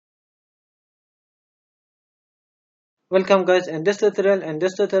Welcome guys. In this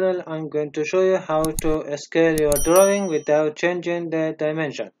tutorial I'm going to show you how to scale your drawing without changing the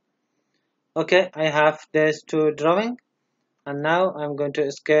dimension. Okay, I have these two drawing and now I'm going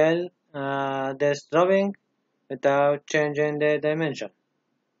to scale this drawing without changing the dimension.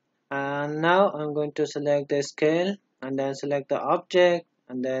 And now I'm going to select the scale and then select the object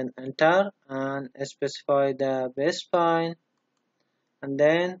and then enter and specify the base spine, and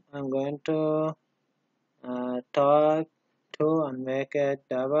then I'm going to type 2 and make it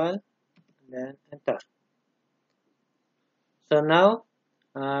double, then enter. So now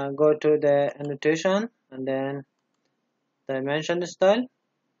go to the annotation and then dimension style,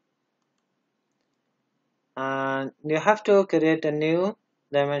 and you have to create a new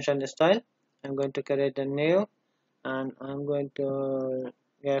dimension style. I'm going to create a new and I'm going to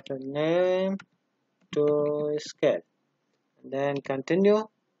get a name to scale and then continue,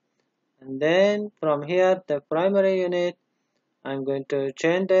 and then from here the primary unit I'm going to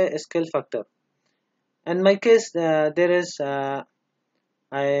change the scale factor. In my case there is I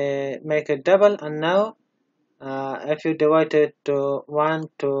make it double, and now if you divide it to 1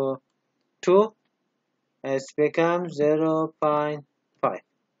 to 2 it becomes 0.5,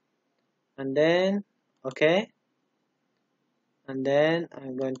 and then okay, and then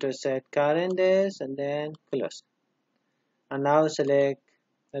I'm going to set current this and then close, and now select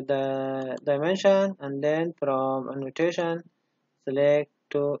the dimension and then from annotation select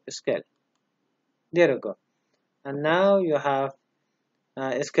to scale. There you go, and now you have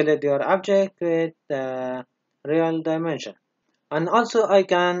scaled your object with the real dimension. And also I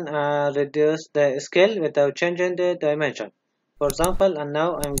can reduce the scale without changing the dimension. For example, and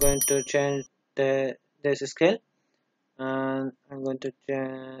now I'm going to change this scale, and I'm going to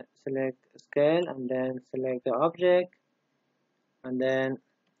select scale and then select the object and then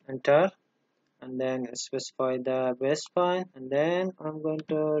enter and then specify the base point, and then I'm going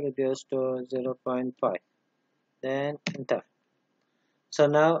to reduce to 0.5, then enter. So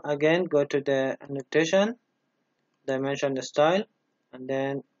now again go to the annotation, dimension style, and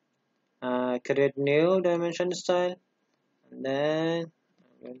then create new dimension style, and then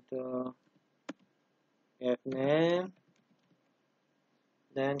I'm going to get name,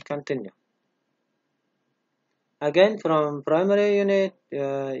 then continue. Again from primary unit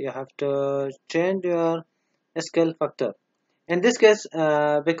you have to change your scale factor. In this case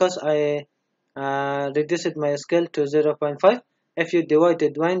because I reduced my scale to 0.5, if you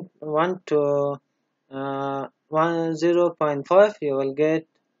divided 1 to 0.5 you will get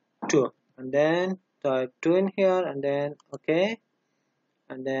 2, and then type 2 in here and then okay,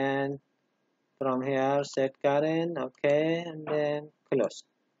 and then from here set current, okay, and then close,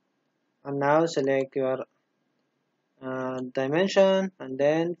 and now select your dimension and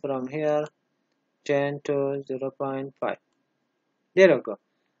then from here change to 0.5. There you go,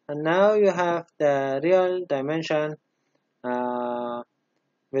 and now you have the real dimension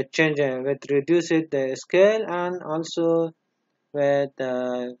with changing, with reducing the scale, and also with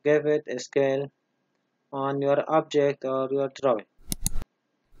give it a scale on your object or your drawing.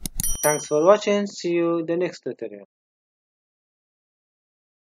 Thanks for watching. See you in the next tutorial.